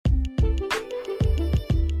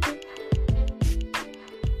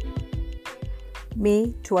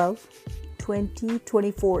May 12th,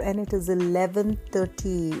 2024, and it is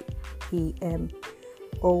 11:30 p.m.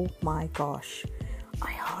 Oh my gosh,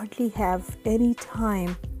 I hardly have any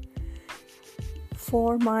time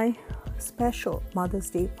for my special Mother's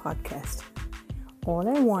Day podcast. All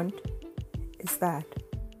I want is that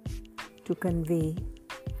to convey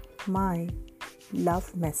my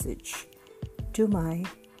love message to my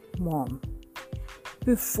mom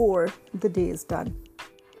before the day is done.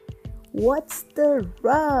 What's the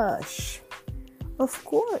rush? Of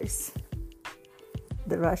course,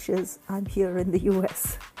 the rush is I'm here in the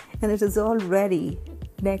US and it is already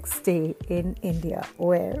next day in India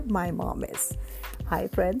where my mom is. Hi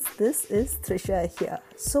friends, this is Trisha here.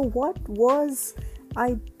 So what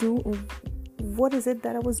is it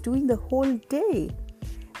that I was doing the whole day?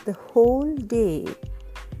 The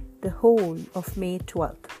whole of May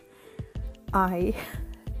 12th, I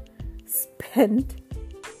spent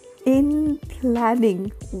in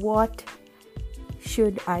planning what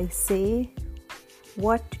should I say,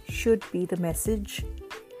 what should be the message,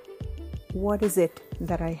 what is it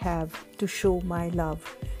that I have to show my love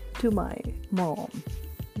to my mom.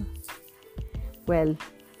 Well,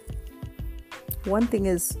 one thing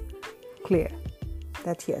is clear,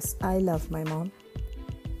 that yes, I love my mom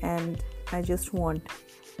and I just want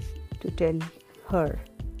to tell her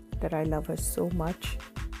that I love her so much.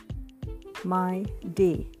 My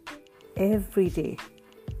day, every day,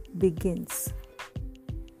 begins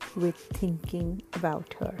with thinking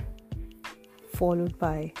about her, followed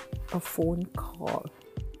by a phone call.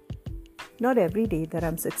 Not every day that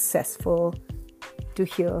I'm successful to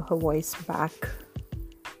hear her voice back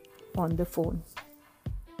on the phone.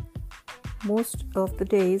 Most of the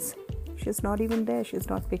days, she's not even there. She's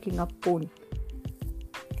not picking up phone.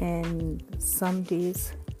 And some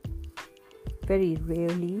days, very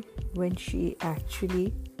rarely, when she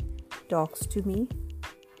actually talks to me,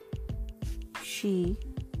 she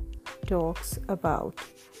talks about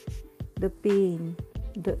the pain,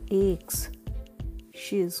 the aches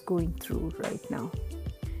she is going through right now.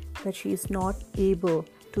 That she is not able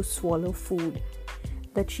to swallow food,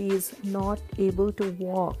 that she is not able to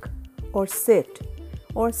walk or sit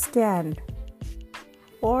or stand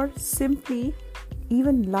or simply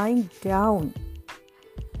even lying down.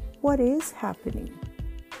 What is happening?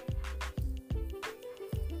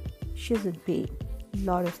 She's in pain, a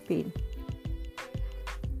lot of pain.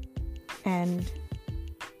 And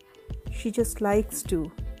she just likes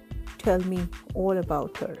to tell me all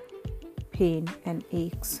about her pain and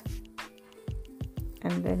aches.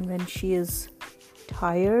 And then when she is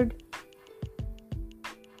tired,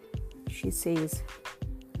 she says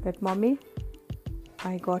that, "Mommy,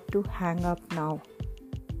 I got to hang up now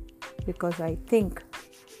because I think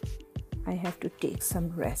I have to take some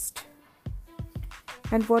rest."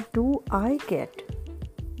 And what do I get?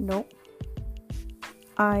 No,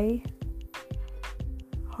 I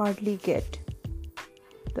hardly get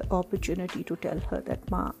the opportunity to tell her that,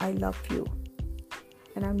 "Ma, I love you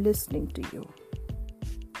and I'm listening to you."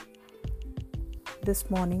 This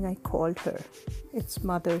morning I called her. It's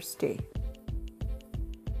Mother's Day.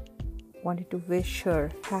 Wanted to wish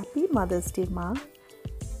her happy Mother's Day, Ma.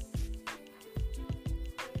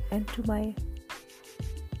 And to my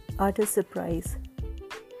utter surprise,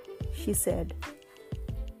 she said,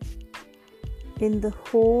 "In the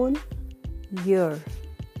whole year,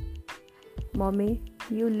 Mommy,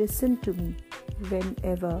 you listen to me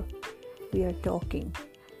whenever we are talking.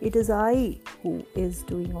 It is I who is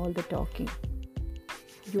doing all the talking.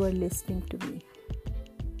 You are listening to me.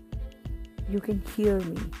 You can hear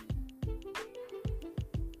me.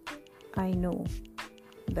 I know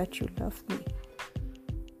that you love me.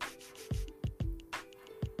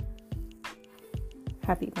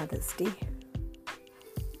 Happy Mother's Day."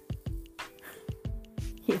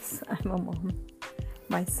 Yes, I'm a mom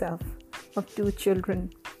myself of 2 children.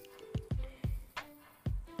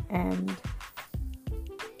 And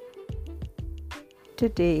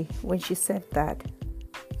today, when she said that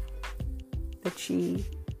she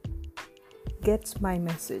gets my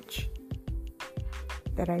message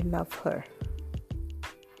that I love her,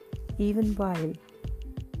 even while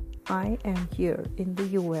I am here in the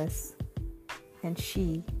US and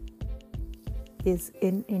she is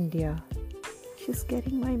in India, she's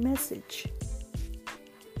getting my message.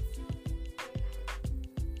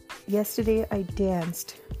 Yesterday I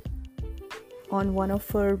danced on one of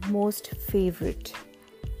her most favorite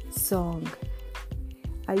song.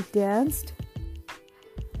 I danced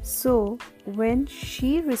so when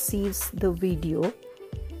she receives the video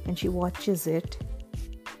and she watches it,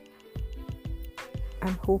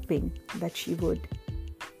 I'm hoping that she would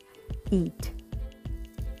eat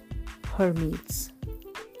her meals,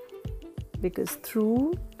 because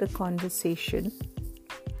through the conversation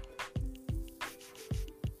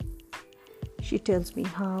she tells me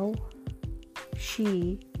how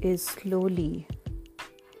she is slowly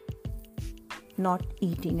not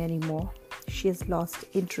eating anymore. She has lost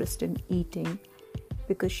interest in eating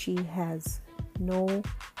because she has no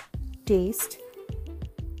taste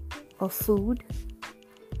of food,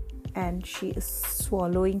 and she is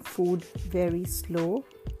swallowing food very slow.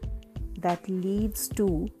 That leads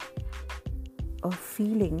to a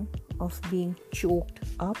feeling of being choked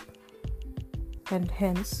up, and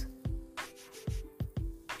hence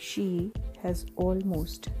she has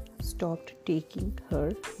almost stopped taking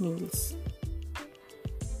her meals.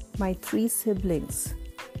 My 3 siblings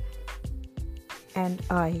and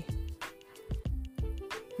I,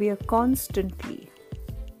 we are constantly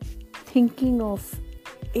thinking of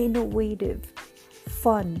innovative,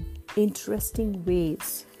 fun, interesting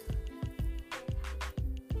ways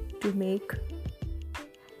to make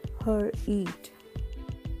her eat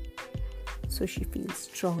so she feels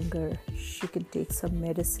stronger. She can take some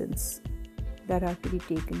medicines that are to be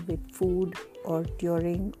taken with food or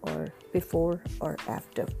during or before or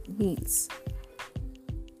after meals.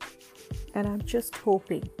 And I'm just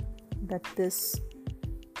hoping that this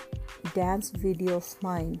dance video of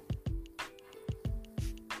mine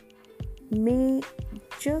may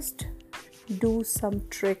just do some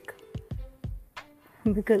trick,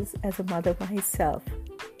 because as a mother myself,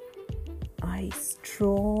 I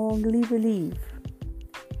strongly believe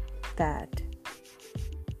that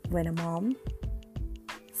when a mom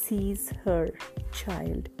sees her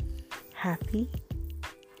child happy,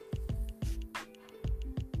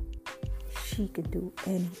 she can do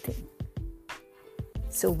anything.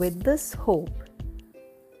 So with this hope,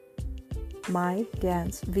 my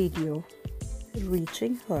dance video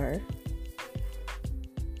reaching her,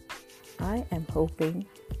 I am hoping,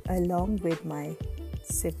 along with my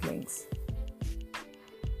siblings,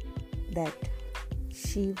 that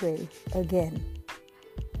she will again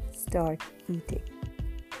start eating.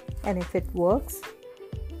 And if it works,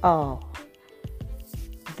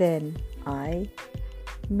 then I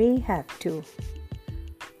may have to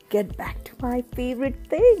get back to my favorite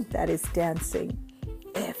thing, that is dancing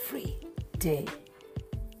every day.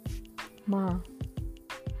 Ma,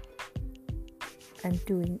 I'm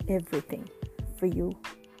doing everything for you,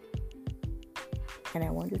 and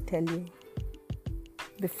I want to tell you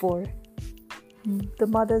before the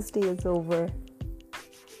Mother's Day is over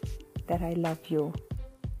that I love you,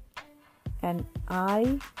 and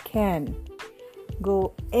I can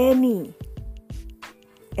go any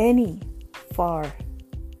far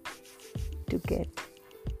to get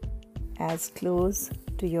as close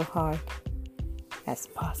to your heart as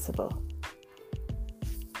possible.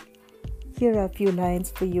 Here are a few lines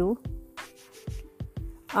for you.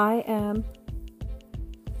 I am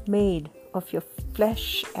made of your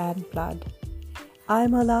flesh and blood.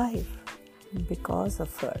 I'm alive because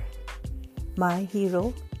of her. My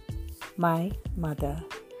hero, my mother.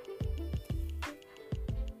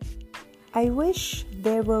 I wish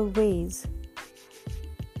there were ways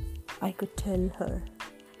I could tell her,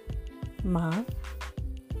 Ma,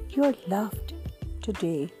 you're loved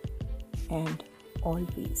today and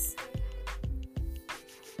always.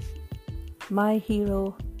 My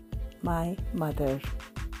hero, my mother.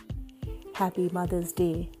 Happy Mother's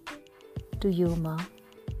Day to you, Ma.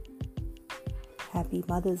 Happy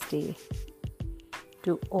Mother's Day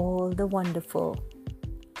to all the wonderful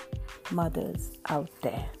mothers out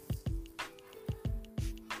there.